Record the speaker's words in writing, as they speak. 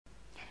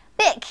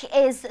Bic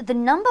is the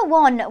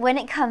 #1 when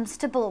it comes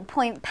to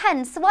ballpoint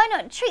pens, so why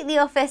not treat the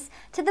office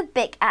to the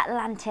Bic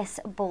Atlantis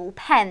ball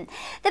pen?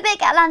 The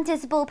Bic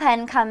Atlantis ball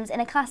pen comes in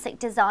a classic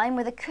design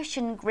with a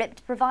cushion grip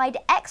to provide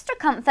extra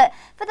comfort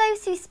for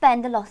those who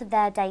spend a lot of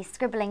their day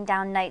scribbling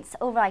down notes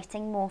or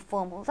writing more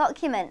formal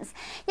documents.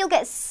 You'll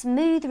get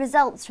smooth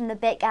results from the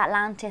Bic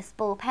Atlantis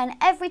ball pen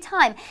every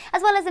time,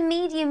 as well as a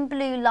medium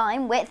blue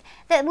line width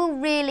that will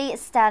really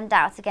stand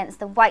out against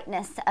the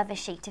whiteness of a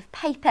sheet of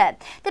paper.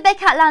 The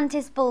Bic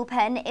Atlantis ball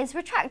pen is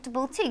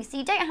retractable too, so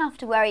you don't have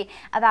to worry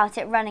about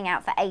it running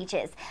out for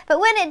ages. But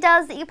when it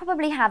does, you'll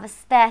probably have a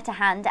spare to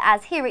hand,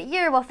 as here at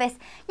Eurooffice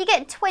you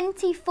get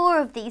 24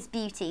 of these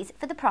beauties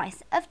for the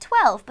price of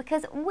 12,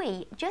 because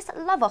we just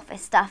love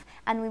office stuff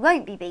and we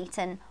won't be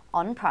beaten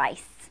on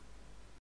price.